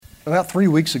about 3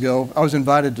 weeks ago, I was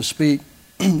invited to speak.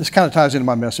 This kind of ties into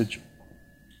my message.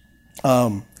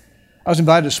 I was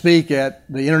invited to speak at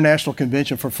the International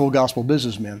Convention for Full Gospel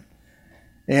Businessmen,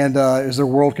 and it was their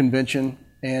world convention.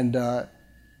 And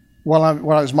while it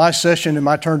was my session and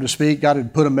my turn to speak, God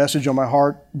had put a message on my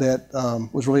heart that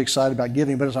was really excited about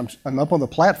giving. But as I'm up on the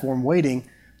platform waiting,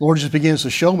 the Lord just begins to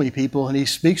show me people, and He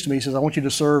speaks to me. He says, "I want you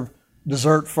to serve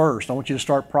dessert first. I want you to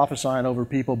start prophesying over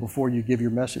people before you give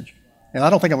your message." And I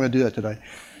don't think I'm going to do that today.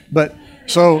 But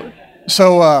so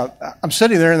I'm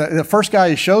sitting there, and the first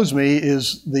guy He shows me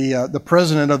is the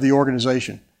president of the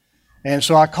organization. And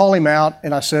so I call him out,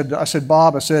 and I said,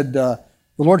 "Bob," the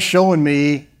Lord's showing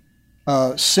me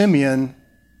Simeon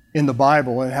in the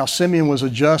Bible, and how Simeon was a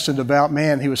just and devout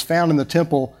man. He was found in the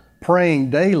temple praying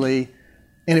daily,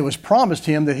 and it was promised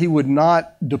him that he would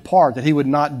not depart, that he would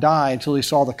not die until he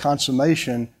saw the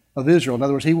consummation of Israel. In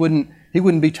other words, he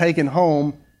wouldn't be taken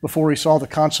home before he saw the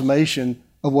consummation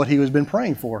of what he was been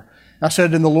praying for. I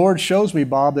said, "And the Lord shows me,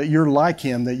 Bob, that you're like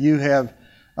him, that you have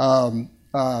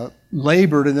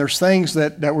labored, and there's things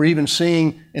that we're even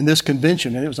seeing in this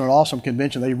convention." And it was an awesome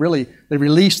convention. They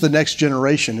released the next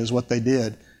generation is what they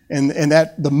did. And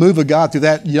that the move of God through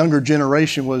that younger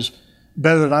generation was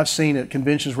better than I've seen at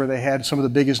conventions where they had some of the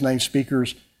biggest name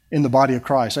speakers in the body of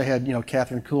Christ. They had,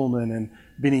 Catherine Kuhlman and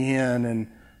Benny Hinn and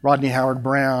Rodney Howard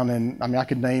Brown, and I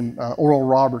could name Oral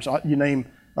Roberts. You name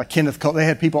Kenneth Cole. They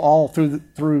had people all through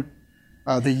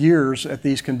the years at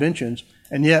these conventions,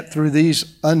 and yet through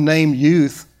these unnamed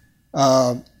youth,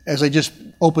 as they just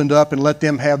opened up and let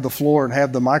them have the floor and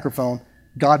have the microphone,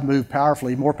 God moved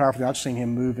powerfully, more powerfully than I've seen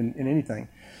Him move in anything.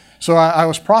 So I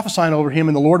was prophesying over him,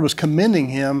 and the Lord was commending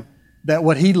him that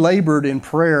what he labored in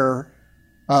prayer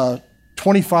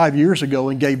 25 years ago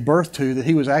and gave birth to, that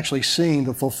he was actually seeing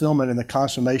the fulfillment and the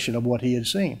consummation of what he had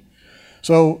seen.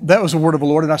 So that was the word of the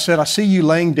Lord. And I said, "I see you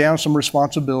laying down some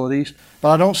responsibilities, but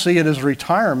I don't see it as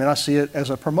retirement. I see it as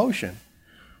a promotion."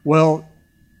 Well,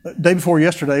 the day before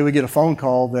yesterday, we get a phone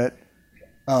call that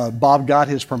Bob got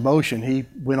his promotion. He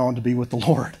went on to be with the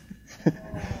Lord.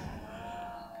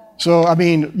 So,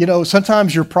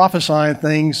 sometimes you're prophesying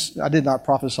things. I did not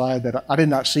prophesy that. I did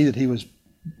not see that he was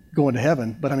going to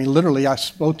heaven. But, literally, I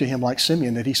spoke to him like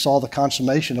Simeon, that he saw the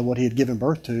consummation of what he had given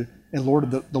birth to, and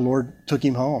the Lord took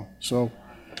him home. So,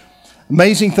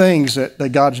 amazing things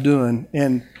that God's doing.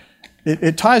 And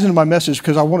it ties into my message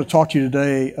because I want to talk to you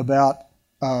today about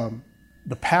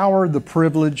the power, the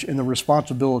privilege, and the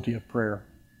responsibility of prayer.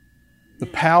 The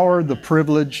power, the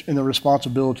privilege, and the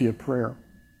responsibility of prayer.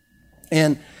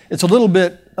 And it's a little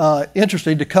bit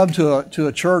interesting to come to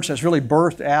a church that's really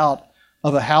birthed out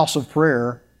of a house of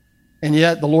prayer, and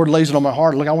yet the Lord lays it on my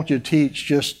heart. Look, I want you to teach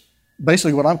just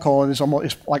basically what I'm calling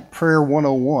it's like prayer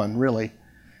 101, really.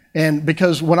 And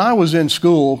because when I was in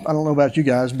school, I don't know about you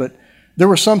guys, but there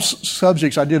were some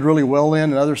subjects I did really well in,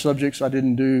 and other subjects I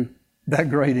didn't do that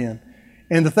great in.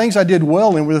 And the things I did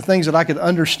well in were the things that I could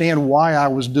understand why I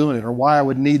was doing it or why I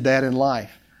would need that in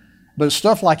life. But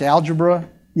stuff like algebra,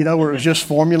 where it was just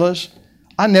formulas,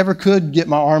 I never could get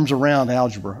my arms around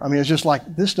algebra. It's just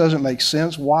like, this doesn't make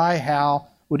sense. Why, how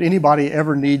would anybody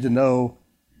ever need to know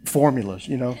formulas,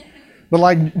 But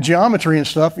like geometry and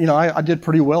stuff, I did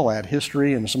pretty well at.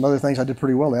 History and some other things I did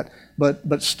pretty well at.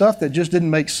 But stuff that just didn't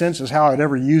make sense as how I'd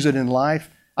ever use it in life,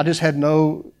 I just had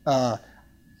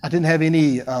I didn't have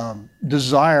any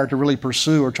desire to really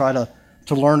pursue or try to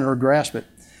learn it or grasp it.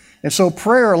 And so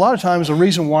prayer, a lot of times the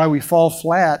reason why we fall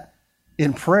flat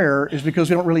in prayer is because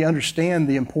we don't really understand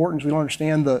the importance, we don't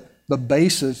understand the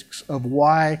basics of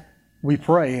why we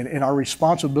pray and our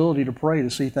responsibility to pray to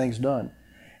see things done.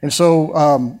 And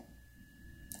so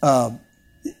a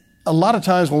lot of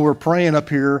times when we're praying up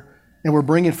here and we're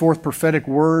bringing forth prophetic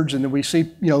words, and then we see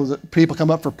the people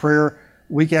come up for prayer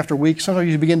week after week, sometimes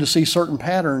you begin to see certain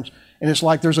patterns, and it's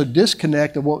like there's a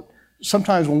disconnect of what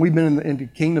sometimes when we've been in the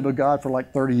kingdom of God for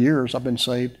like 30 years, I've been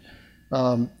saved,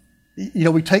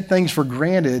 we take things for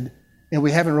granted and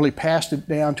we haven't really passed it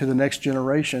down to the next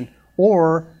generation,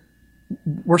 or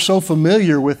we're so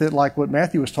familiar with it, like what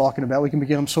Matthew was talking about, we can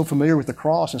become so familiar with the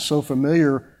cross and so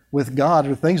familiar with God or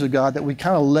the things of God that we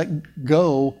kind of let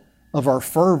go of our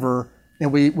fervor,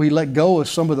 and we let go of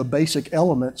some of the basic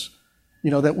elements,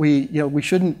 that we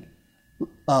shouldn't,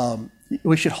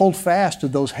 we should hold fast to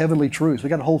those heavenly truths. We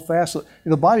got to hold fast.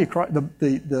 The body of Christ,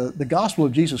 the gospel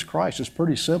of Jesus Christ is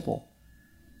pretty simple.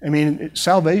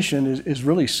 Salvation is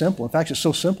really simple. In fact, it's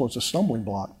so simple it's a stumbling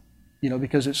block,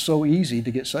 because it's so easy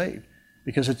to get saved,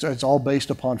 because it's all based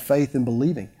upon faith and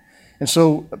believing. And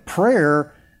so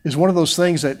prayer is one of those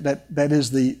things that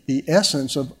is the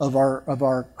essence of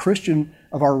our Christian,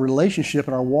 of our relationship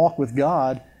and our walk with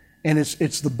God. And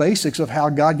it's the basics of how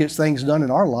God gets things done in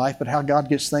our life, but how God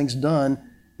gets things done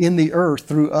in the earth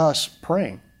through us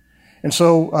praying. And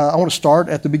so I want to start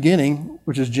at the beginning,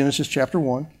 which is Genesis chapter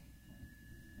 1.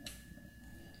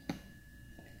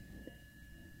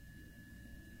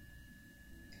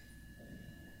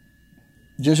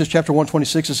 Genesis chapter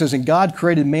 1:26, it says, "And God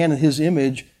created man in his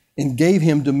image and gave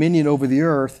him dominion over the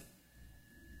earth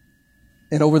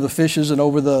and over the fishes and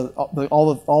over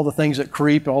all the things that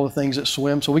creep, all the things that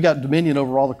swim." So we got dominion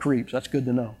over all the creeps. That's good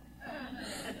to know.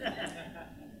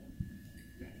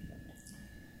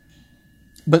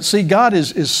 But see, God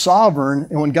is sovereign,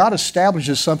 and when God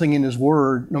establishes something in His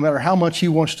Word, no matter how much He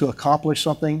wants to accomplish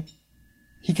something,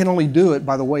 He can only do it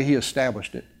by the way He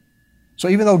established it. So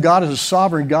even though God is a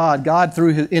sovereign God,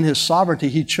 in His sovereignty,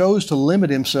 He chose to limit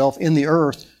Himself in the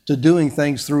earth to doing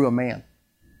things through a man.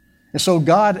 And so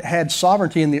God had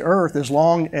sovereignty in the earth as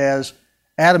long as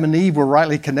Adam and Eve were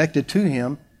rightly connected to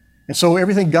Him. And so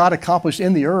everything God accomplished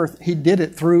in the earth, He did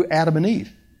it through Adam and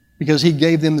Eve because He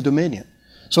gave them the dominion.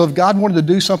 So if God wanted to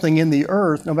do something in the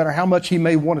earth, no matter how much He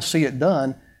may want to see it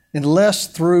done, unless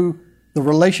through the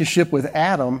relationship with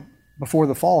Adam before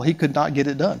the fall, He could not get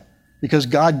it done because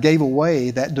God gave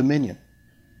away that dominion.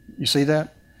 You see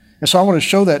that? And so I want to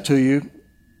show that to you,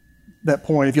 that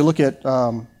point. If you look at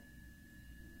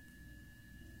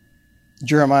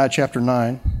Jeremiah chapter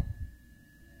 9.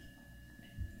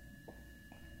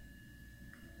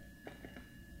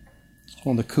 It's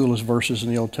one of the coolest verses in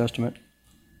the Old Testament.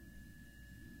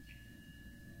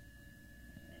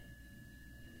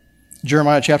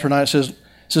 Jeremiah chapter 9 says,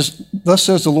 "Thus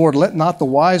says the Lord, let not the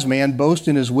wise man boast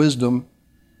in his wisdom,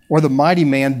 or the mighty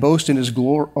man boast in his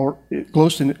glory, or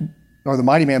the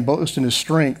mighty man boast in his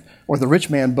strength, or the rich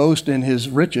man boast in his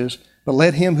riches, but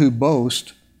let him who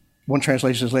boasts," one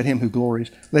translation says, "let him who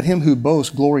glories, let him who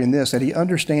boasts glory in this, that he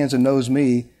understands and knows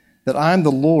me, that I am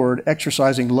the Lord,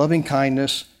 exercising loving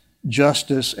kindness,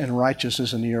 justice, and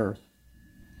righteousness in the earth."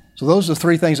 So those are the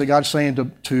three things that God's saying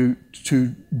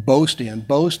to boast in.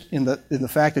 Boast in the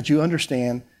fact that you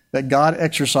understand that God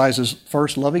exercises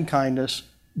first loving kindness,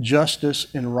 justice,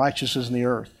 and righteousness in the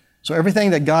earth. So everything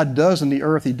that God does in the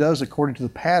earth, He does according to the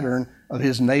pattern of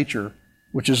His nature,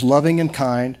 which is loving and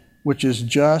kind, which is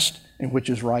just, and which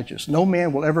is righteous. No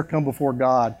man will ever come before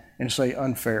God and say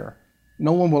unfair.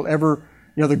 No one will ever,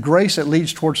 the grace that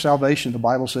leads towards salvation, the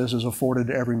Bible says, is afforded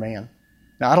to every man.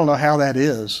 Now, I don't know how that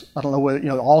is. I don't know whether,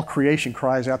 all creation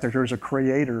cries out that there's a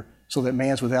creator so that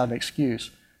man's without an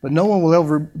excuse. But no one will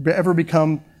ever be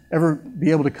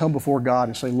able to come before God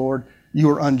and say, "Lord, you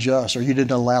are unjust," or "You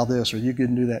didn't allow this," or "You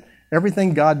didn't do that."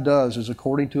 Everything God does is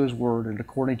according to His Word and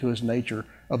according to His nature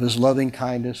of His loving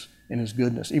kindness and His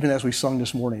goodness. Even as we sung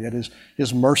this morning, that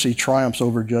His mercy triumphs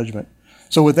over judgment.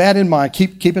 So with that in mind,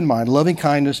 keep in mind loving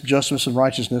kindness, justice, and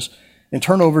righteousness. And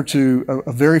turn over to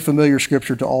a very familiar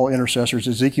scripture to all intercessors,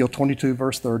 Ezekiel 22,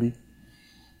 verse 30.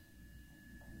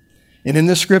 And in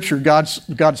this scripture,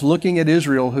 God's looking at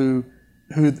Israel who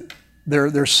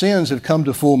their sins have come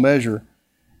to full measure.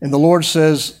 And the Lord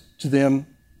says to them,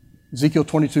 Ezekiel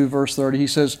 22, verse 30, He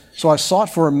says, "So I sought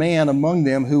for a man among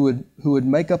them who would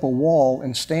make up a wall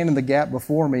and stand in the gap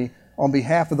before me on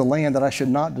behalf of the land, that I should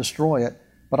not destroy it,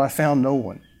 but I found no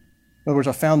one." In other words,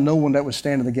 I found no one that would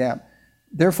stand in the gap.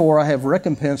 "Therefore, I have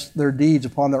recompensed their deeds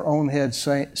upon their own heads,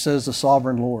 says the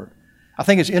sovereign Lord." I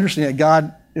think it's interesting that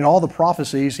God, in all the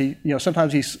prophecies,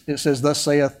 sometimes it says, "Thus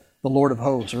saith the Lord of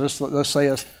hosts," or "Thus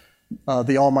saith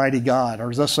the Almighty God,"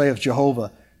 or "Thus saith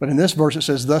Jehovah." But in this verse, it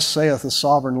says, "Thus saith the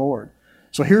sovereign Lord."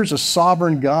 So here's a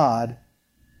sovereign God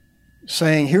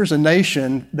saying, here's a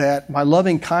nation that my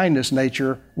loving kindness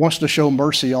nature wants to show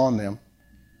mercy on them.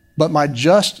 But my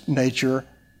just nature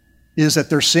is that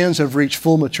their sins have reached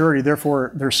full maturity,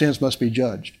 therefore their sins must be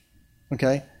judged.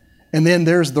 Okay? And then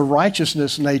there's the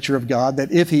righteousness nature of God,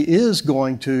 that if He is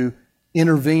going to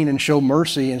intervene and show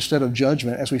mercy instead of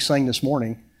judgment, as we sang this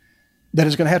morning, that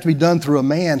is going to have to be done through a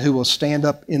man who will stand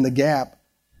up in the gap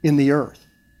in the earth.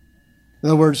 In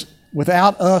other words,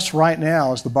 without us right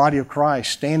now as the body of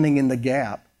Christ standing in the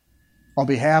gap on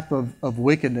behalf of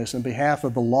wickedness, on behalf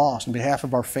of the lost, on behalf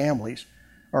of our families,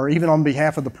 or even on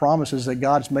behalf of the promises that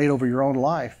God's made over your own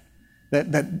life,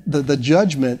 that the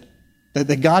judgment,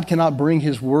 that God cannot bring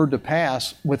His word to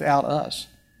pass without us.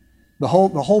 The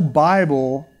whole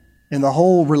Bible and the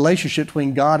whole relationship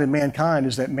between God and mankind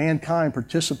is that mankind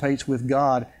participates with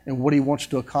God in what He wants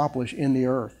to accomplish in the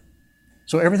earth.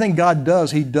 So everything God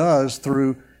does, He does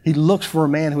through, He looks for a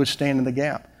man who would stand in the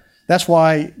gap. That's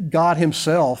why God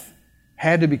Himself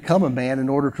had to become a man in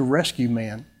order to rescue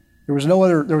man. There was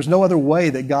no other way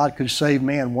that God could save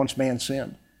man once man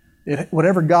sinned.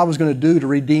 Whatever God was going to do to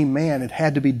redeem man, it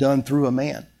had to be done through a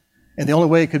man. And the only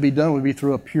way it could be done would be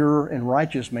through a pure and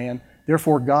righteous man.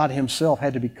 Therefore, God himself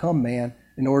had to become man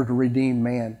in order to redeem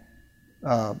man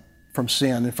from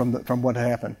sin and from what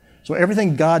happened. So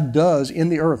everything God does in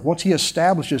the earth, once he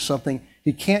establishes something,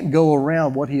 he can't go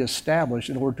around what he established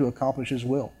in order to accomplish his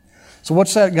will. So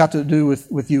what's that got to do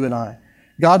with you and I?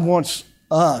 God wants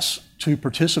us to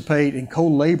participate and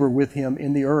co-labor with him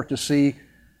in the earth to see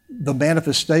the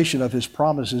manifestation of his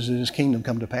promises in his kingdom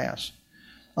come to pass.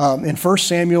 In 1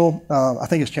 Samuel, I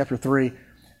think it's chapter 3,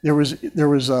 there was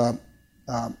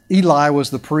Eli was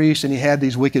the priest, and he had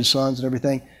these wicked sons and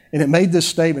everything. And it made this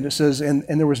statement. It says, and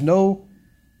the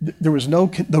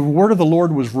word of the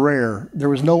Lord was rare. There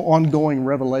was no ongoing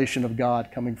revelation of God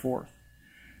coming forth.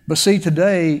 But see,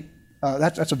 today,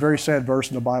 that's a very sad verse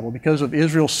in the Bible. Because of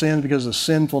Israel's sin, because of the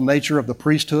sinful nature of the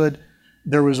priesthood,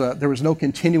 there was no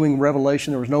continuing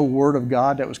revelation. There was no word of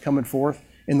God that was coming forth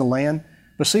in the land.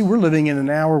 But see, we're living in an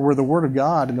hour where the word of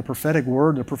God and the prophetic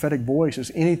word, the prophetic voice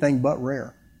is anything but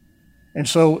rare. And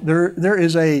so there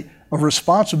is a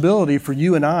responsibility for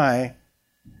you and I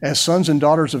as sons and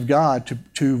daughters of God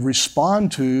to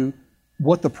respond to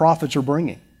what the prophets are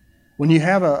bringing. When you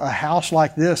have a house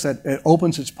like this that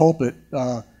opens its pulpit,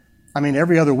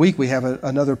 every other week we have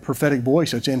another prophetic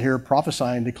voice that's in here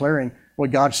prophesying, declaring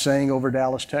what God's saying over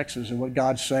Dallas, Texas, and what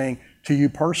God's saying to you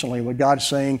personally, what God's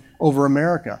saying over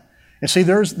America. And see,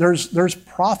 there's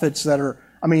prophets that are,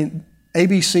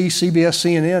 ABC, CBS,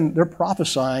 CNN, they're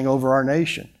prophesying over our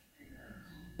nation.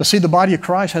 But see, the body of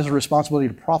Christ has a responsibility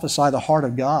to prophesy the heart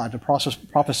of God, to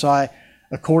prophesy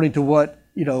according to what,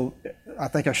 I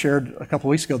think I shared a couple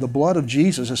of weeks ago, the blood of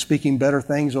Jesus is speaking better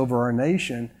things over our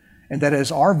nation, and that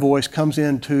as our voice comes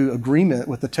into agreement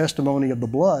with the testimony of the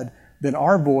blood, then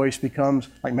our voice becomes,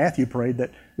 like Matthew prayed, that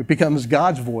it becomes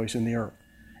God's voice in the earth.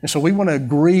 And so we want to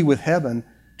agree with heaven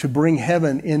to bring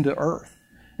heaven into earth.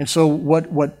 And so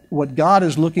what God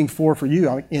is looking for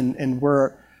you, and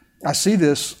where I see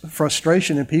this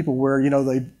frustration in people where,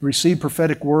 they receive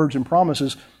prophetic words and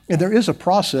promises, and there is a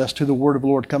process to the word of the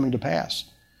Lord coming to pass.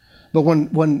 But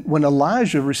when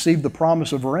Elijah received the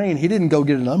promise of rain, he didn't go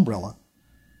get an umbrella.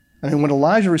 When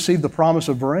Elijah received the promise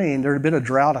of rain, there had been a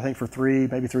drought, I think, for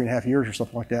maybe 3.5 years or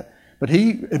something like that. But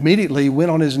he immediately went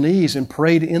on his knees and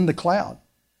prayed in the cloud.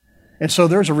 And so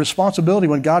there's a responsibility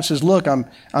when God says, look, I'm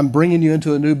bringing you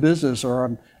into a new business, or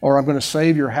I'm going to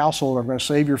save your household, or I'm going to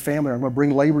save your family, or I'm going to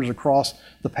bring laborers across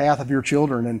the path of your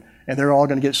children, and they're all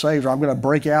going to get saved, or I'm going to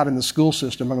break out in the school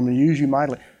system, I'm going to use you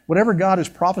mightily. Whatever God is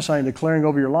prophesying, declaring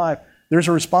over your life, there's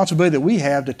a responsibility that we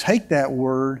have to take that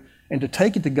word and to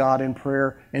take it to God in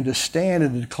prayer and to stand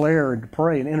and to declare and to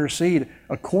pray and intercede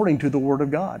according to the word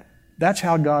of God. That's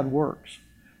how God works.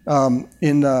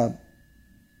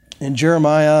 In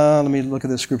Jeremiah, let me look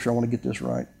at this scripture. I want to get this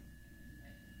right.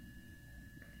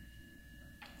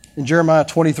 In Jeremiah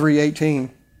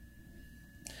 23:18,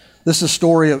 this is a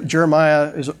story of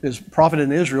Jeremiah is a prophet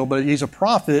in Israel, but he's a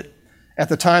prophet at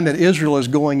the time that Israel is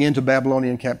going into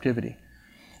Babylonian captivity.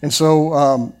 And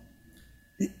so,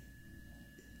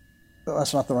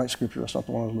 that's not the right scripture. That's not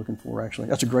the one I was looking for, actually.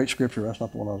 That's a great scripture. That's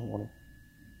not the one I was wanting.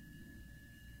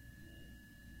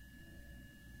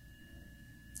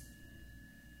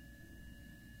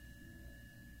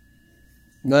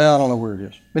 No, I don't know where it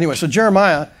is. But anyway, so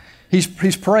Jeremiah, he's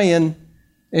praying,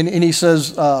 and he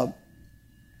says,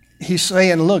 he's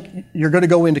saying, look, you're going to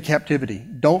go into captivity.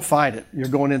 Don't fight it. You're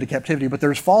going into captivity. But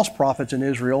there's false prophets in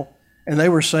Israel, and they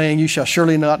were saying, you shall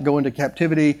surely not go into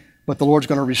captivity, but the Lord's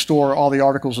going to restore all the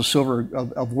articles of silver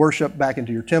of worship back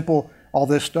into your temple, all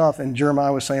this stuff. And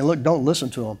Jeremiah was saying, look, don't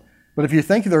listen to them. But if you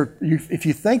think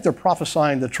they're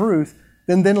prophesying the truth,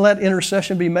 then let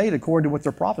intercession be made according to what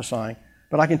they're prophesying.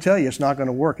 But I can tell you it's not going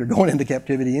to work. You're going into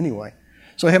captivity anyway.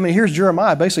 So here's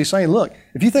Jeremiah basically saying, look,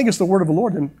 if you think it's the word of the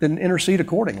Lord, then intercede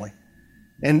accordingly.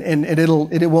 And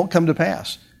it won't come to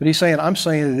pass. But he's saying, I'm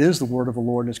saying it is the word of the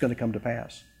Lord and it's going to come to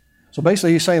pass. So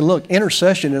basically he's saying, look,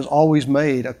 intercession is always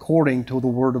made according to the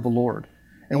word of the Lord.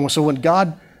 And so when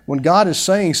God is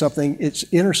saying something, it's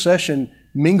intercession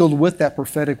mingled with that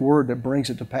prophetic word that brings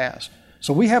it to pass.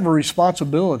 So we have a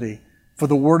responsibility for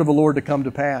the word of the Lord to come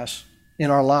to pass in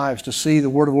our lives, to see the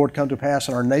word of the Lord come to pass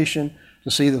in our nation,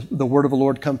 to see the word of the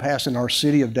Lord come pass in our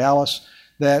city of Dallas,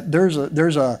 that there's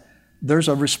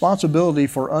a responsibility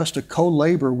for us to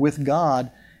co-labor with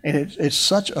God, and it's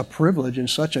such a privilege and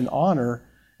such an honor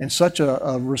and such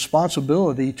a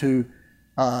responsibility to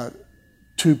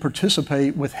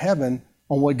participate with heaven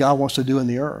on what God wants to do in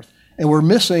the earth. And we're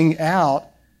missing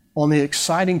out on the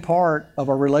exciting part of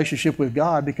our relationship with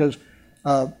God because,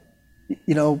 I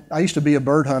used to be a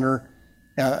bird hunter,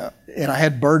 and I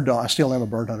had bird dogs. I still am a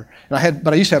bird hunter,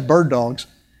 but I used to have bird dogs,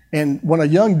 And when a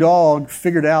young dog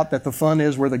figured out that the fun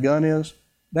is where the gun is,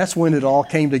 that's when it all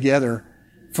came together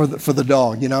for the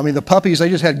dog. You know, I mean, the puppies, they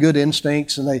just had good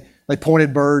instincts, and they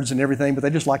pointed birds and everything, but they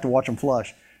just liked to watch them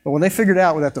flush. But when they figured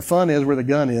out that the fun is where the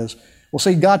gun is, well,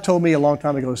 see, God told me a long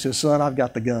time ago, He says, son, I've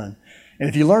got the gun. And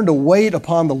if you learn to wait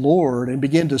upon the Lord and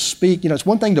begin to speak, you know, it's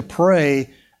one thing to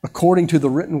pray according to the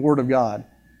written word of God.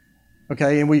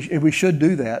 Okay, and we should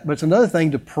do that. But it's another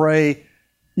thing to pray,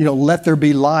 you know, let there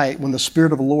be light when the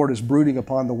Spirit of the Lord is brooding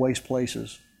upon the waste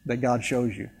places that God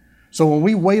shows you. So when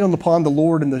we wait upon the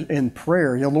Lord in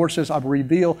prayer, you know, the Lord says, I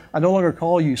no longer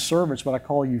call you servants, but I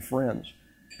call you friends.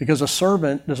 Because a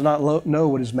servant does not know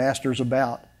what his master is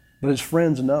about, but his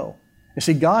friends know. And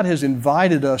see, God has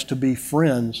invited us to be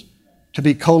friends, to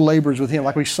be co-laborers with Him.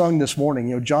 Like we sung this morning,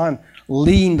 you know, John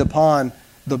leaned upon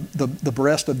the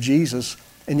breast of Jesus,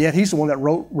 and yet he's the one that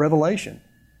wrote Revelation.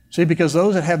 See, because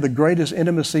those that have the greatest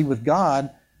intimacy with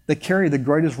God, they carry the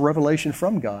greatest revelation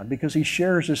from God, because He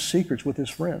shares His secrets with His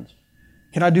friends.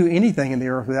 Can I do anything in the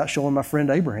earth without showing my friend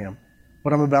Abraham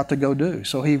what I'm about to go do?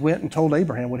 So he went and told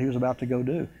Abraham what he was about to go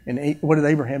do. And what did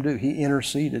Abraham do? He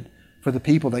interceded for the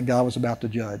people that God was about to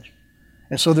judge.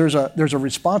 And so there's a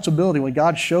responsibility when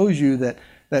God shows you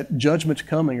that judgment's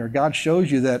coming, or God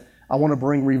shows you that I want to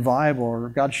bring revival, or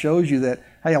God shows you that,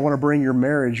 hey, I want to bring your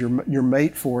marriage, your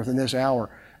mate forth in this hour.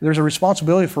 There's a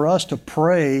responsibility for us to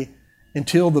pray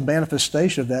until the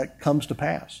manifestation of that comes to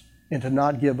pass, and to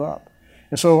not give up.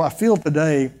 And so I feel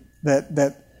today that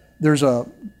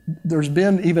there's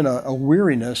been even a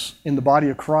weariness in the body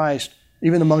of Christ,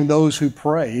 even among those who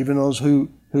pray, even those who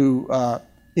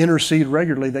intercede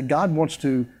regularly, that God wants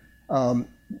to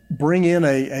bring in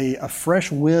a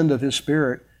fresh wind of His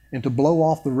Spirit and to blow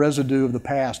off the residue of the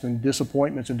past and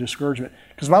disappointments and discouragement.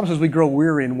 Because the Bible says we grow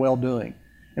weary in well-doing.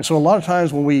 And so a lot of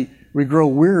times when we grow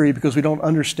weary because we don't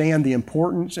understand the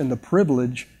importance and the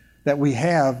privilege that we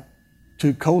have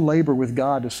to co-labor with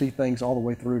God to see things all the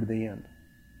way through to the end.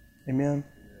 Amen?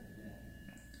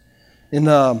 In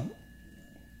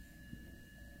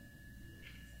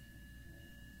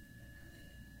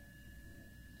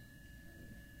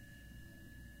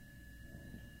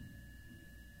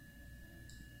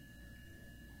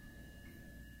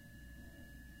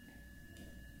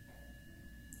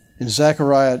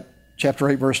Zechariah chapter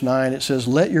 8, verse 9, it says,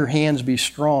 let your hands be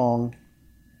strong,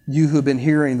 you who have been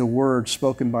hearing the word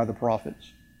spoken by the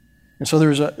prophets. And so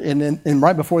and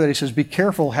right before that he says, be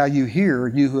careful how you hear,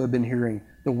 you who have been hearing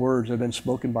the words that have been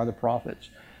spoken by the prophets.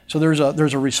 So there's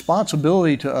a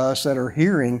responsibility to us that are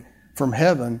hearing from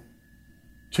heaven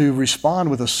to respond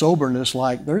with a soberness,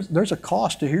 like there's a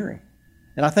cost to hearing.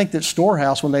 And I think that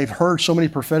Storehouse, when they've heard so many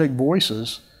prophetic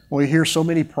voices, when we hear so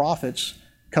many prophets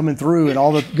coming through and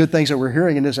all the good things that we're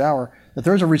hearing in this hour, that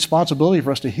there's a responsibility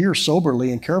for us to hear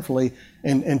soberly and carefully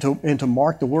and to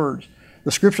mark the words.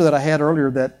 The scripture that I had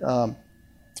earlier that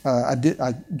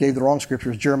I gave the wrong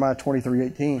scripture is Jeremiah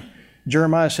 23:18.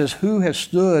 Jeremiah says, who has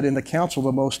stood in the counsel of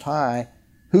the Most High?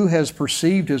 Who has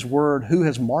perceived His word? Who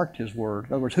has marked His word?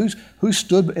 In other words, who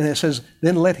stood, and it says,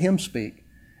 then let him speak.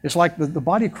 It's like the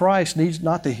body of Christ needs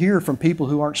not to hear from people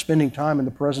who aren't spending time in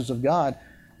the presence of God.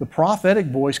 The prophetic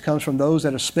voice comes from those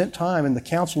that have spent time in the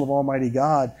counsel of Almighty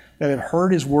God, that have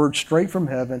heard His word straight from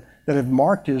heaven, that have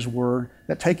marked His word,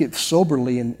 that take it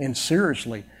soberly and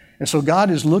seriously. And so God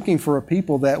is looking for a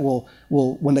people that will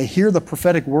when they hear the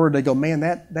prophetic word, they go, man,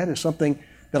 that is something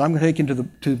that I'm going to take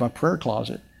into my prayer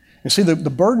closet. And see, the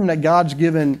burden that God's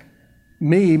given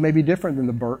me may be different than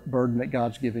the burden that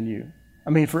God's given you. I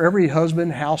mean, for every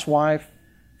husband, housewife,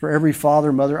 for every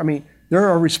father, mother, I mean, there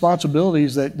are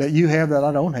responsibilities that you have that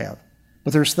I don't have.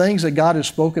 But there's things that God has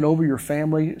spoken over your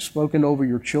family, spoken over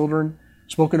your children,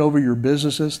 spoken over your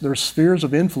businesses. There's spheres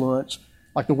of influence.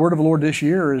 Like the word of the Lord this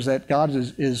year is that God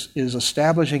is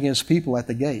establishing His people at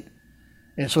the gate.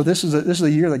 And so this is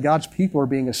a year that God's people are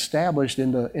being established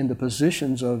in the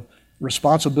positions of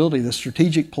responsibility, the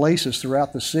strategic places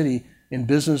throughout the city, in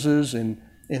businesses, in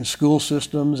school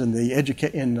systems, in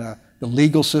the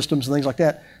legal systems and things like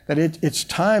that. That it's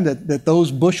time that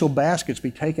those bushel baskets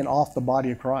be taken off the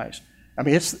body of Christ. I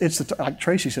mean, like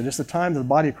Tracy said, it's the time that the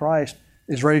body of Christ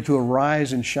is ready to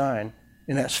arise and shine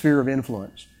in that sphere of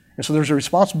influence. And so there's a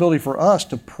responsibility for us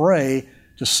to pray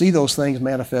to see those things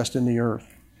manifest in the earth.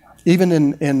 Even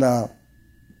in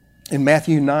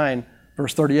Matthew 9,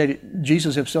 verse 38,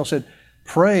 Jesus Himself said,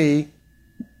 pray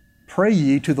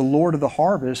ye to the Lord of the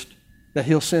harvest that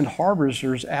He'll send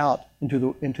harvesters out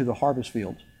into the harvest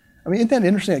fields. I mean, isn't that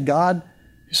interesting that God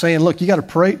is saying, look, you got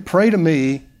to pray to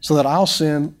me so that I'll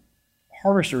send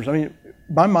harvesters. I mean,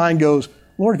 my mind goes,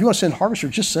 Lord, if you want to send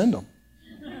harvesters, just send them.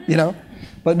 You know?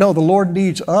 But no, the Lord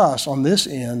needs us on this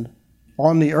end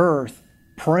on the earth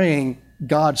praying,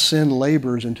 God send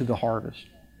laborers into the harvest.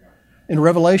 In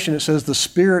Revelation, it says the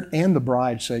Spirit and the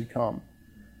bride said, come.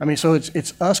 I mean, so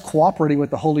it's us cooperating with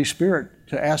the Holy Spirit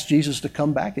to ask Jesus to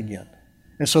come back again.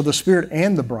 And so the Spirit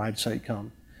and the bride say,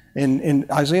 come. In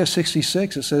Isaiah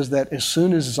 66, it says that as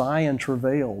soon as Zion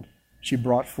travailed, she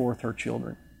brought forth her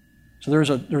children. So there's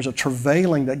a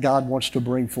travailing that God wants to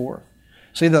bring forth.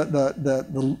 See,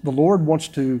 the Lord wants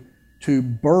to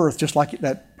birth, just like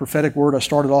that prophetic word I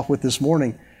started off with this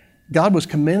morning. God was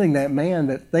commending that man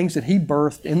that things that he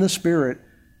birthed in the Spirit,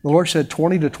 the Lord said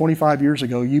 20 to 25 years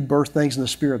ago, you birthed things in the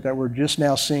Spirit that we're just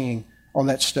now seeing on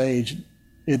that stage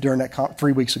during that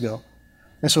 3 weeks ago.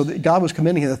 And so God was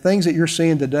commending him. The things that you're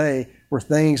seeing today were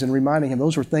things, and reminding him,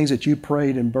 those were things that you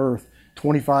prayed in birth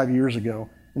 25 years ago.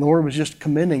 And the Lord was just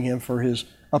commending him for his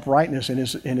uprightness and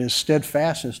his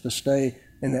steadfastness to stay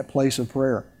in that place of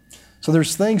prayer. So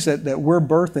there's things that we're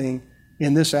birthing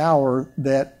in this hour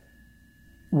that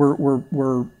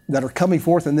that are coming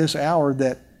forth in this hour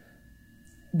that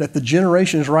the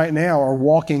generations right now are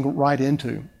walking right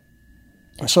into.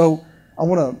 So I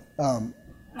want to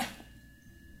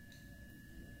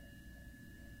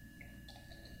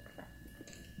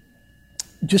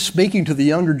just speaking to the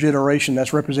younger generation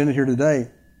that's represented here today,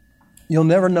 you'll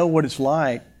never know what it's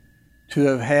like to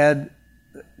have had,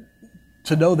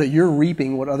 to know that you're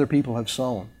reaping what other people have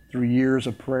sown through years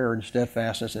of prayer and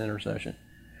steadfastness and intercession.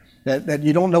 That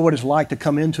you don't know what it's like to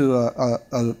come into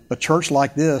a church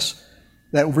like this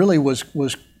that really was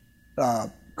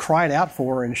cried out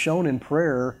for and shown in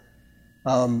prayer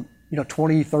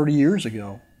 20, 30 years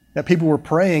ago. That people were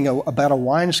praying about a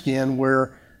wineskin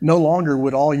where no longer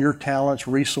would all your talents,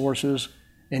 resources,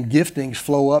 and giftings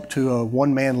flow up to a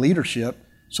one-man leadership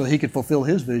so he could fulfill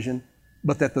his vision,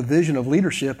 but that the vision of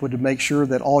leadership would to make sure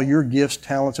that all your gifts,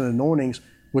 talents, and anointings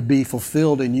would be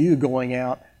fulfilled in you going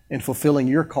out and fulfilling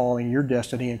your calling, your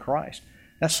destiny in Christ.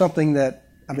 That's something that,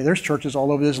 there's churches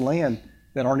all over this land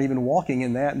that aren't even walking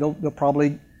in that. They'll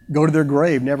probably go to their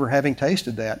grave never having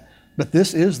tasted that. But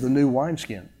this is the new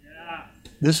wineskin. Yeah.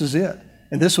 This is it.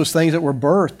 And this was things that were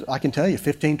birthed, I can tell you,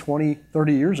 15, 20,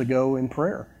 30 years ago in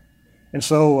prayer. And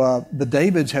so the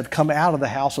Davids have come out of the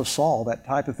house of Saul, that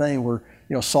type of thing where,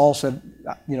 Saul said,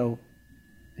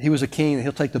 he was a king, and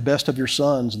he'll take the best of your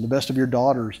sons and the best of your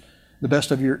daughters, the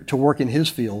best of to work in his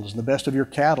fields, and the best of your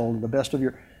cattle, and the best of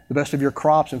your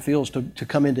crops and fields to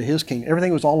come into his kingdom.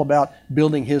 Everything was all about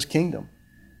building his kingdom.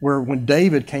 Where when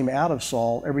David came out of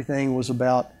Saul, everything was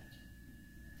about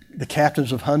the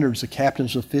captains of hundreds, the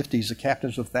captains of 50s, the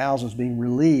captains of thousands being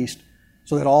released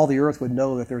so that all the earth would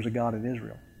know that there's a God in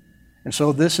Israel. And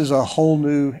so this is a whole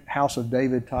new House of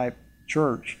David type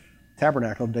church,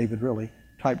 Tabernacle of David really,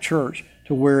 type church,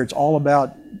 to where it's all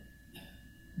about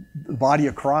the body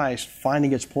of Christ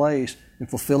finding its place and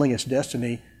fulfilling its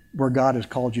destiny where God has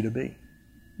called you to be.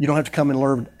 You don't have to come and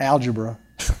learn algebra.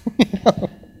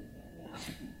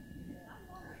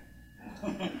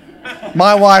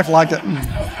 My wife liked it.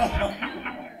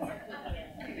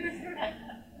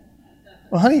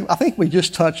 Well, honey, I think we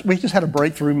just had a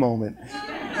breakthrough moment.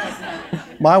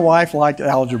 My wife liked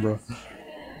algebra.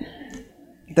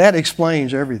 That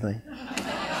explains everything.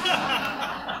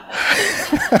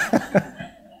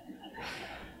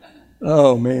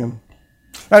 Oh, man.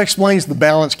 That explains the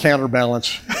balance,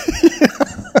 counterbalance.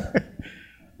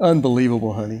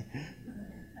 Unbelievable, honey.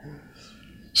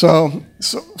 So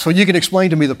you can explain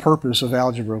to me the purpose of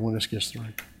algebra when this gets through.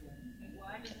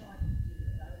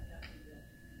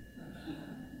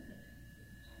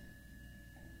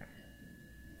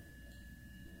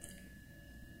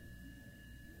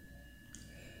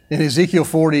 In Ezekiel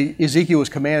 40, Ezekiel was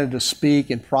commanded to speak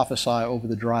and prophesy over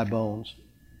the dry bones.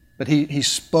 But he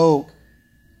spoke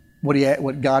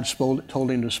what God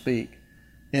told him to speak.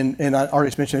 And I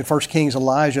already mentioned in 1 Kings,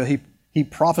 Elijah, he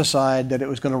prophesied that it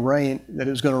was going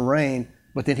to rain,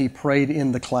 but then he prayed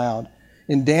in the cloud.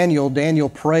 In Daniel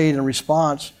prayed in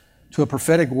response to a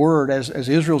prophetic word. As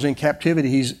Israel's in captivity,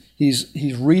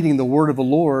 he's reading the word of the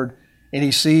Lord, and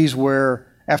he sees where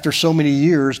after so many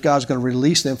years, God's going to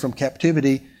release them from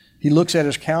captivity. He looks at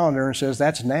his calendar and says,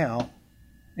 that's now,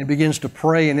 and begins to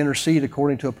pray and intercede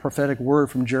according to a prophetic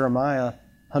word from Jeremiah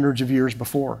hundreds of years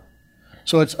before.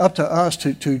 So it's up to us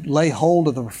to lay hold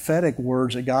of the prophetic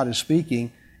words that God is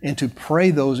speaking and to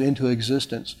pray those into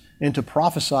existence and to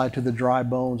prophesy to the dry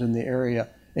bones in the area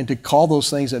and to call those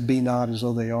things that be not as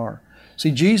though they are. See,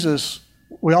 Jesus,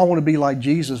 we all want to be like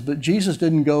Jesus, but Jesus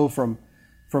didn't go from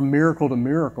miracle to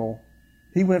miracle.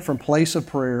 He went from place of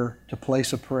prayer to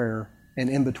place of prayer, and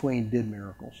in between did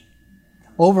miracles.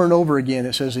 Over and over again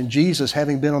it says, in Jesus,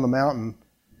 having been on the mountain,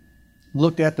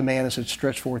 looked at the man and said,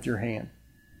 stretch forth your hand.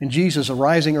 And Jesus,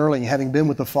 arising early and having been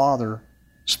with the Father,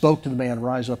 spoke to the man,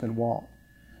 rise up and walk.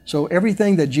 So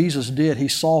everything that Jesus did, he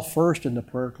saw first in the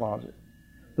prayer closet.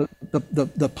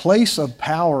 The place of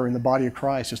power in the body of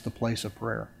Christ is the place of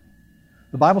prayer.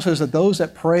 The Bible says that those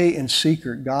that pray in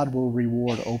secret, God will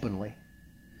reward openly.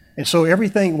 And so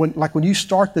everything, when you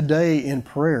start the day in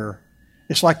prayer,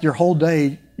 it's like your whole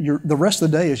day, the rest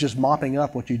of the day is just mopping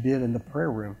up what you did in the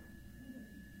prayer room.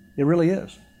 It really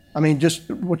is. I mean, just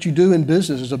what you do in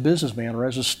business as a businessman or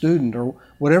as a student or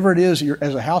whatever it is,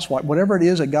 as a housewife, whatever it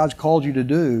is that God's called you to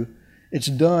do, it's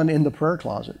done in the prayer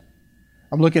closet.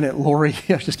 I'm looking at Lori.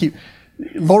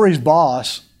 Lori's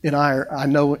boss and I've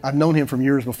known him from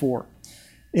years before.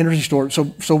 Interesting story.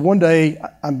 So one day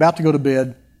I'm about to go to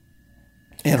bed,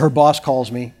 and her boss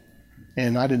calls me,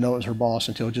 and I didn't know it was her boss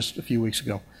until just a few weeks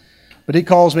ago. But he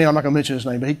calls me. I'm not going to mention his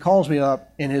name, but he calls me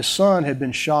up, and his son had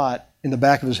been shot in the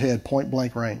back of his head, point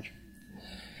blank range.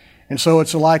 And so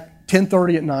it's like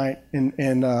 10:30 at night,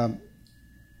 and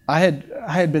I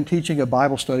had been teaching a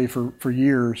Bible study for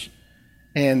years.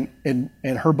 And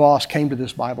her boss came to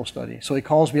this Bible study. So he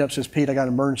calls me up and says, Pete, I got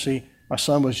an emergency. My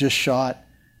son was just shot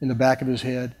in the back of his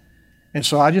head. And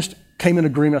so I just came in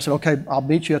agreement. I said, okay, I'll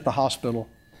meet you at the hospital.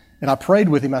 And I prayed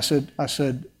with him. I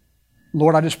said,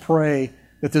 Lord, I just pray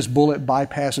that this bullet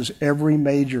bypasses every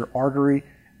major artery,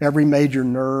 every major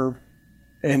nerve,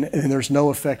 and there's no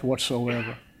effect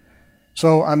whatsoever.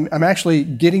 So I'm actually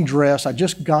getting dressed. I'd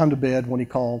just gone to bed when he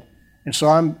called. And so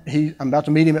I'm about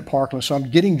to meet him at Parkland. So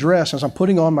I'm getting dressed. As I'm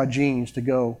putting on my jeans to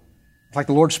go, it's like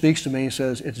the Lord speaks to me and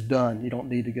says, it's done. You don't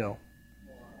need to go.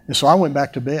 And so I went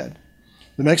back to bed.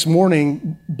 The next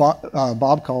morning,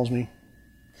 Bob calls me.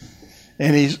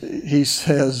 And he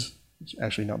says, it's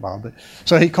actually not Bob, but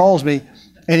so he calls me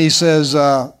and he says,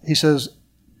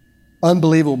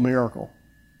 unbelievable miracle.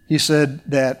 He said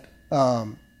that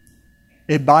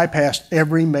it bypassed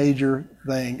every major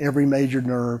thing, every major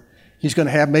nerve. He's going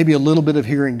to have maybe a little bit of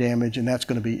hearing damage, and that's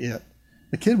going to be it.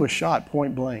 The kid was shot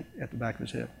point blank at the back of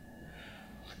his head.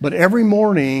 But every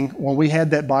morning when we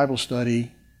had that Bible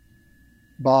study,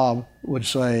 Bob would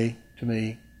say to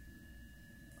me,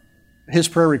 his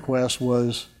prayer request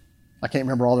was, I can't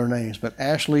remember all their names, but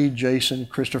Ashley, Jason,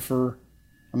 Christopher,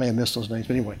 I may have missed those names,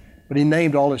 but anyway. But he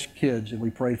named all his kids, and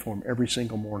we prayed for them every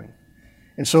single morning.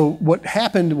 And so what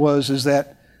happened is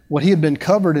that what he had been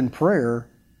covered in prayer,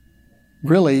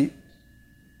 really,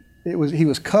 he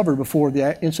was covered before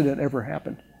the incident ever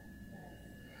happened.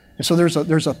 And so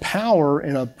there's a power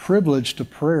and a privilege to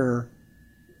prayer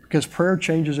because prayer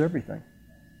changes everything.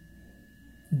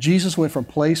 Jesus went from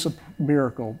place of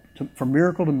miracle from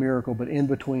miracle to miracle, but in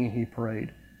between he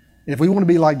prayed. If we want to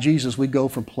be like Jesus, we go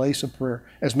from place of prayer.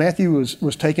 As Matthew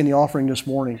was taking the offering this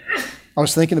morning, I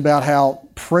was thinking about how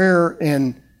prayer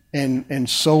and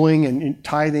sowing and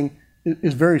tithing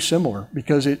is very similar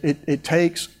because it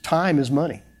takes time as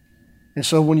money. And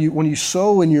so when you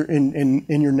sow in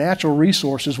your natural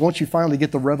resources, once you finally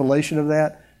get the revelation of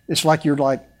that, it's like you're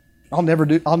like, I'll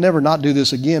never not do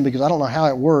this again because I don't know how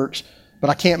it works, but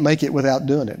I can't make it without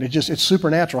doing it. It's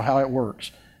supernatural how it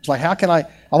works. It's like, I've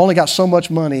only got so much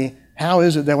money. How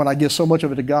is it that when I give so much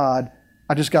of it to God,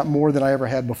 I just got more than I ever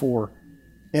had before?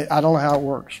 I don't know how it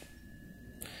works.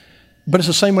 But it's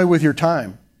the same way with your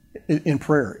time in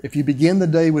prayer. If you begin the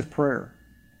day with prayer,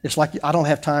 it's like I don't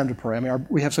have time to pray. I mean,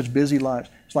 we have such busy lives.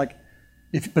 It's like,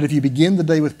 but if you begin the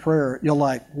day with prayer, you're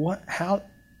like, what? How?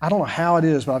 I don't know how it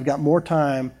is, but I've got more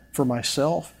time for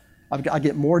myself. I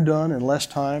get more done in less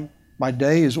time. My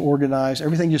day is organized.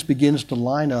 Everything just begins to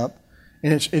line up,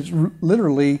 and it's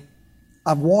literally.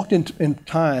 I've walked in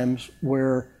times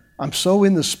where I'm so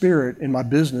in the Spirit in my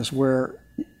business where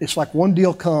it's like one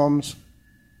deal comes,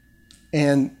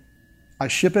 and I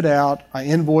ship it out, I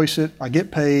invoice it, I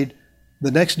get paid. The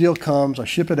next deal comes, I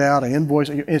ship it out, I invoice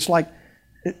it. It's like,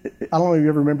 I don't know if you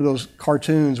ever remember those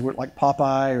cartoons where like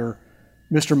Popeye or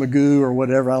Mr. Magoo or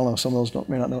whatever. I don't know, some of those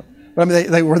may not know. But I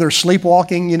mean, where they're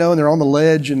sleepwalking, and they're on the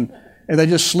ledge and they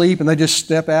just sleep and they just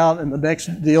step out and the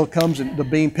next deal comes and the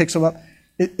beam picks them up.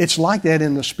 It's like that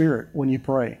in the Spirit when you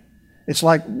pray. It's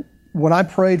like when I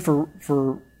prayed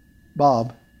for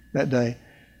Bob that day,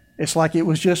 it's like it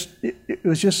was just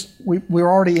we were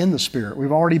already in the Spirit.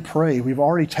 We've already prayed. We've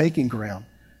already taken ground.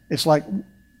 It's like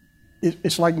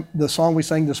the song we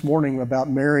sang this morning about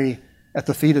Mary at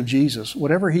the feet of Jesus.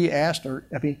 Whatever he asked her,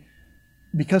 I mean,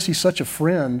 because he's such a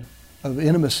friend of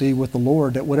intimacy with the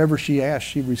Lord, that whatever she asked,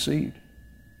 she received.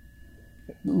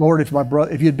 Lord, if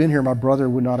you had been here, my brother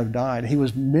would not have died. He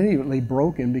was immediately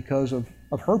broken because of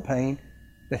her pain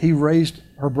that he raised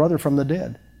her brother from the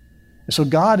dead. And so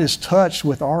God is touched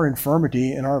with our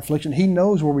infirmity and our affliction. He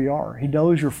knows where we are. He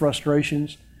knows your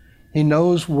frustrations. He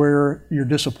knows where you're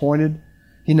disappointed.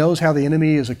 He knows how the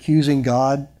enemy is accusing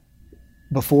God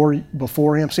before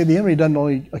him. See, the enemy doesn't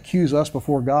only accuse us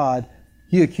before God,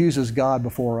 he accuses God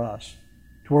before us.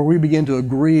 To where we begin to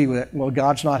agree with, well,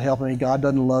 God's not helping me, God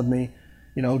doesn't love me,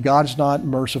 God's not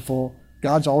merciful,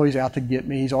 God's always out to get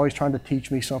me, He's always trying to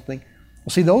teach me something.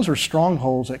 Well, see, those are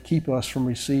strongholds that keep us from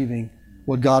receiving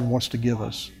what God wants to give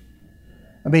us.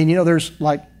 I mean, there's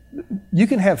you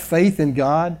can have faith in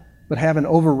God, but have an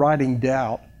overriding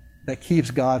doubt that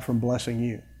keeps God from blessing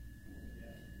you.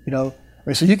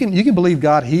 So you can believe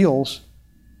God heals,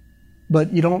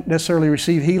 but you don't necessarily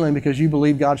receive healing because you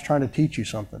believe God's trying to teach you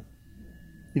something.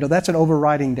 That's an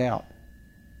overriding doubt.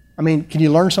 I mean, can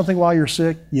you learn something while you're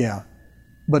sick? Yeah.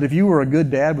 But if you were a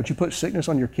good dad, would you put sickness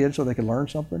on your kids so they could learn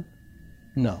something?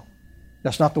 No.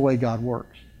 That's not the way God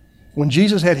works. When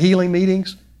Jesus had healing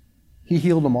meetings, He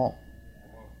healed them all.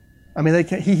 I mean,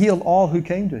 He healed all who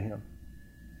came to Him.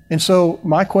 And so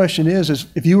my question is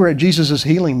if you were at Jesus'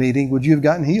 healing meeting, would you have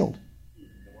gotten healed?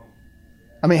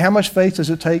 I mean, how much faith does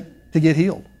it take to get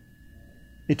healed?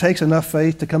 It takes enough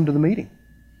faith to come to the meeting.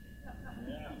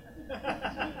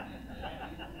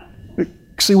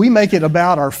 See, we make it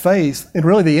about our faith, and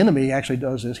really the enemy actually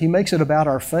does this. He makes it about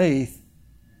our faith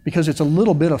because it's a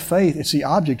little bit of faith. It's the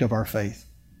object of our faith.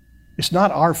 It's not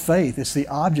our faith. It's the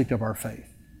object of our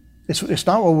faith. It's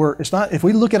not. If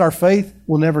we look at our faith,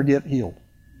 we'll never get healed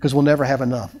because we'll never have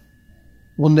enough.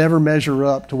 We'll never measure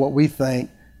up to what we think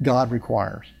God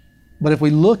requires. But if we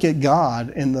look at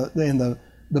God and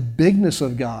the bigness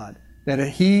of God, that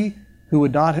He who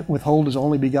would not withhold His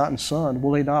only begotten Son,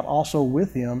 will He not also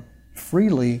with Him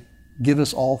freely give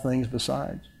us all things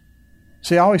besides?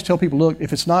 See, I always tell people, look,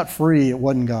 if it's not free, it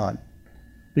wasn't God.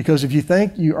 Because if you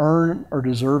think you earn or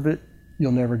deserve it,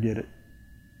 you'll never get it.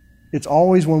 It's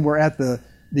always when we're at the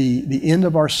end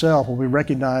of ourselves when we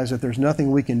recognize that there's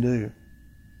nothing we can do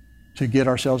to get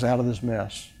ourselves out of this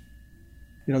mess.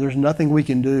 There's nothing we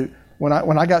can do. When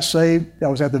I got saved, I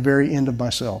was at the very end of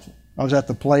myself. I was at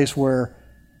the place where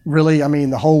really,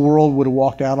 the whole world would have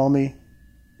walked out on me,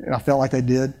 and I felt like they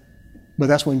did. But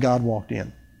that's when God walked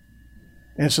in.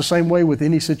 And it's the same way with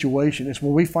any situation. It's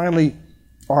when we finally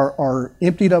are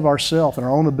emptied of ourselves and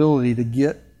our own ability to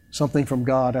get something from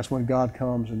God, that's when God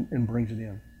comes and brings it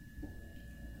in.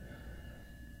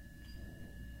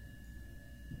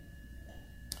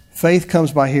 Faith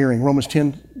comes by hearing. Romans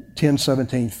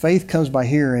 10:17. Faith comes by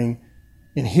hearing,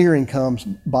 and hearing comes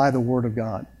by the Word of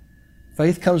God.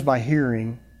 Faith comes by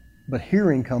hearing, but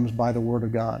hearing comes by the Word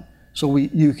of God. So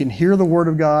you can hear the Word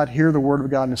of God,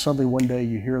 and suddenly one day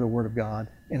you hear the Word of God,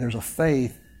 and there's a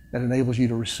faith that enables you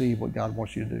to receive what God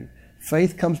wants you to do.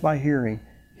 Faith comes by hearing.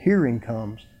 Hearing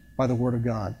comes by the Word of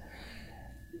God.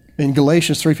 In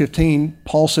Galatians 3:15,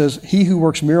 Paul says, He who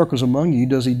works miracles among you,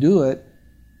 does He do it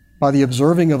by the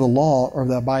observing of the law or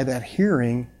by that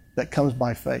hearing that comes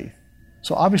by faith?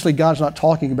 So obviously God's not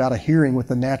talking about a hearing with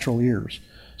the natural ears.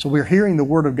 So we're hearing the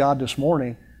Word of God this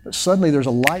morning, but suddenly there's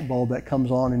a light bulb that comes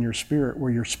on in your spirit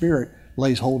where your spirit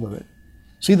lays hold of it.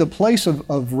 See, the place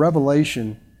of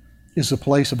revelation is the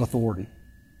place of authority.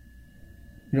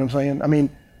 You know what I'm saying?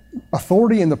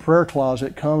 Authority in the prayer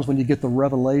closet comes when you get the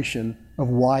revelation of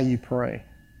why you pray.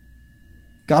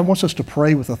 God wants us to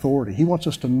pray with authority. He wants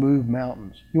us to move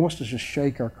mountains. He wants us to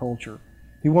shake our culture.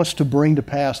 He wants to bring to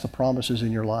pass the promises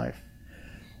in your life.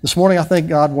 This morning, I think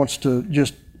God wants to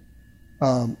just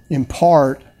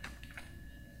impart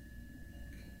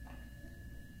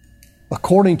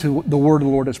according to the word of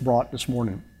the Lord that's brought this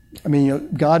morning.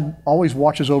 God always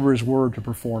watches over His word to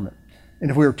perform it. And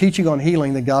if we were teaching on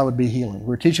healing, then God would be healing. If we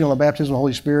were teaching on the baptism of the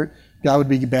Holy Spirit, God would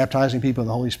be baptizing people in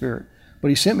the Holy Spirit. But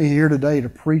He sent me here today to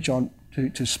preach on,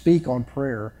 to speak on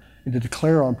prayer and to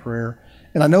declare on prayer.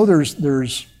 And I know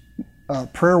there's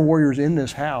prayer warriors in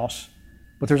this house,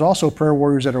 but there's also prayer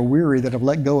warriors that are weary that have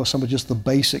let go of some of just the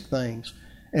basic things.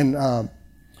 And I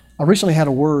recently had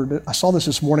a word. I saw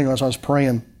this morning as I was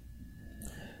praying.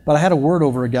 But I had a word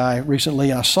over a guy recently,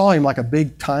 and I saw him like a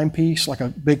big timepiece, like a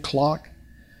big clock.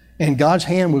 And God's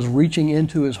hand was reaching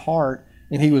into his heart,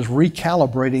 and He was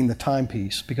recalibrating the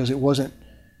timepiece because it wasn't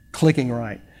clicking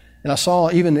right. And I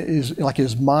saw even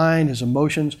his mind, his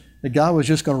emotions, that God was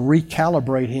just going to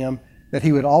recalibrate him, that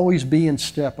he would always be in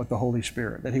step with the Holy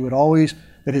Spirit, that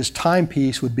his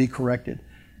timepiece would be corrected.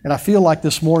 And I feel like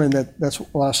this morning that's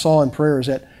what I saw in prayer is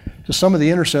that to some of the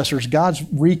intercessors, God's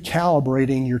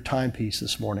recalibrating your timepiece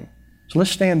this morning. So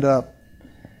let's stand up.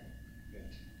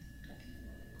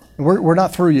 And we're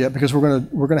not through yet because we're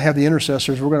going to have the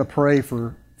intercessors. We're going to pray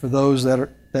for those that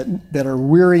are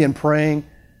weary and praying,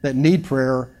 that need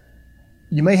prayer.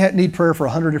 You may need prayer for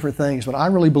 100 different things, but I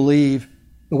really believe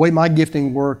the way my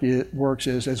gifting works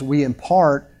is as we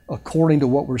impart according to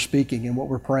what we're speaking and what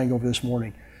we're praying over this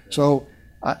morning. So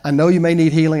I know you may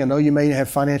need healing. I know you may have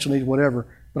financial needs, whatever.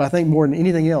 But I think more than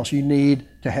anything else, you need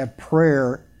to have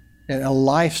prayer and a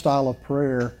lifestyle of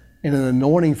prayer and an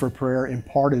anointing for prayer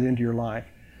imparted into your life.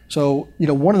 So,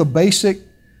 one of the basic,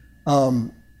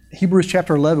 Hebrews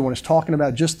chapter 11, when it's talking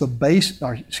about just the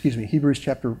Hebrews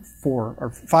chapter 4, or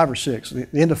 5 or 6, the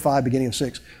end of 5, beginning of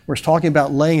 6, where it's talking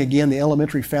about laying again the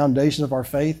elementary foundations of our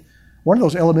faith. One of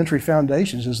those elementary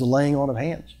foundations is the laying on of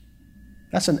hands.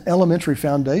 That's an elementary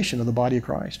foundation of the body of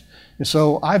Christ. And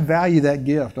so I value that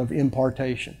gift of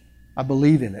impartation. I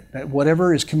believe in it, that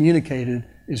whatever is communicated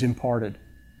is imparted.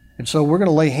 And so we're going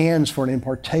to lay hands for an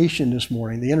impartation this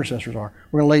morning. The intercessors are.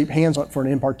 We're going to lay hands for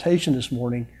an impartation this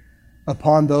morning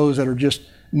upon those that are just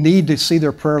need to see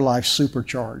their prayer life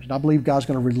supercharged. And I believe God's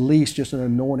going to release just an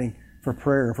anointing for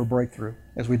prayer and for breakthrough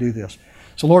as we do this.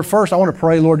 So Lord, first I want to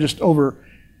pray, Lord, just over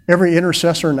every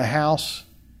intercessor in the house.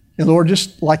 And Lord,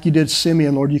 just like you did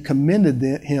Simeon, Lord, you commended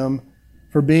him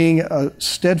for being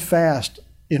steadfast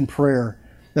in prayer.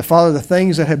 That, Father, the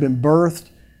things that have been birthed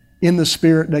in the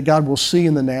Spirit, that God will see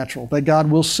in the natural, that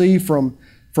God will see from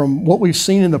what we've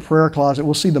seen in the prayer closet,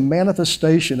 we'll see the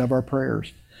manifestation of our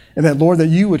prayers. And that, Lord, that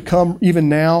you would come even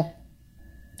now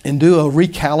and do a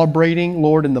recalibrating,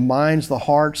 Lord, in the minds, the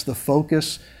hearts, the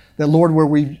focus. That, Lord, where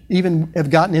we even have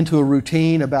gotten into a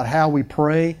routine about how we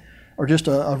pray, or just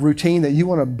a routine, that you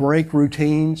want to break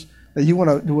routines, that you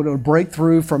want to break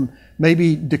through from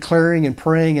maybe declaring and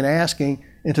praying and asking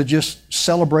into just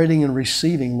celebrating and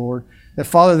receiving, Lord. That,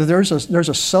 Father, that there's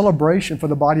a celebration for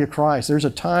the body of Christ. There's a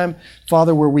time,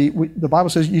 Father, where the Bible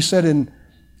says, you said in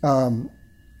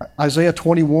Isaiah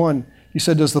 21, you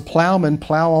said, does the plowman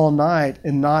plow all night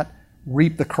and not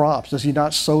reap the crops? Does he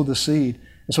not sow the seed?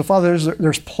 And so, Father,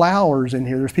 there's plowers in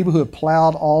here. There's people who have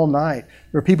plowed all night.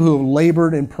 There are people who have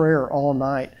labored in prayer all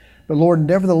night. But, Lord,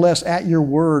 nevertheless, at your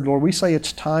word, Lord, we say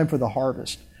it's time for the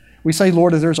harvest. We say,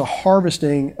 Lord, that there's a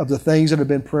harvesting of the things that have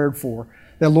been prayed for.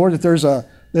 That, Lord, that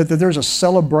there's a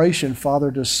celebration,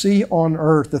 Father, to see on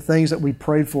earth the things that we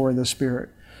prayed for in the Spirit.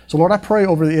 So, Lord, I pray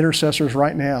over the intercessors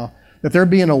right now that there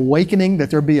be an awakening,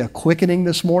 that there be a quickening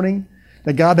this morning.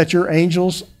 That, God, that your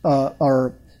angels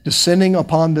are descending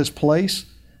upon this place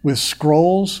with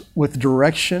scrolls, with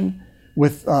direction,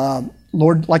 with,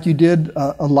 Lord, like you did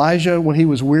Elijah when he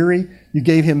was weary, you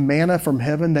gave him manna from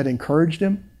heaven that encouraged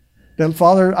him. That,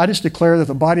 Father, I just declare that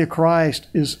the body of Christ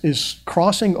is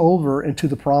crossing over into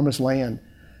the promised land.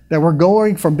 That we're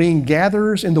going from being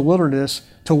gatherers in the wilderness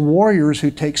to warriors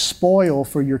who take spoil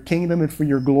for your kingdom and for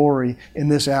your glory in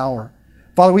this hour.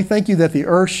 Father, we thank you that the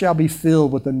earth shall be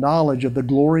filled with the knowledge of the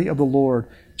glory of the Lord,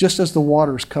 just as the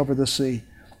waters cover the sea.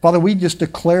 Father, we just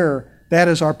declare that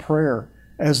as our prayer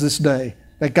as this day.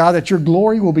 That, God, that your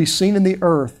glory will be seen in the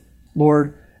earth,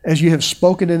 Lord, as you have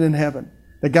spoken it in heaven.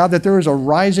 That, God, that there is a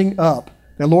rising up.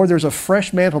 That, Lord, there's a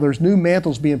fresh mantle. There's new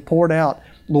mantles being poured out,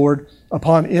 Lord,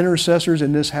 upon intercessors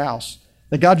in this house.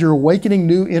 That, God, you're awakening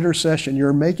new intercession.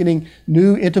 You're making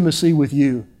new intimacy with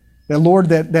you. That, Lord,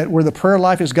 that where the prayer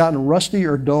life has gotten rusty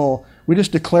or dull, we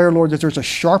just declare, Lord, that there's a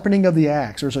sharpening of the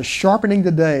axe. There's a sharpening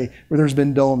today where there's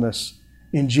been dullness.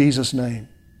 In Jesus' name,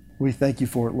 we thank you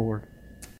for it, Lord.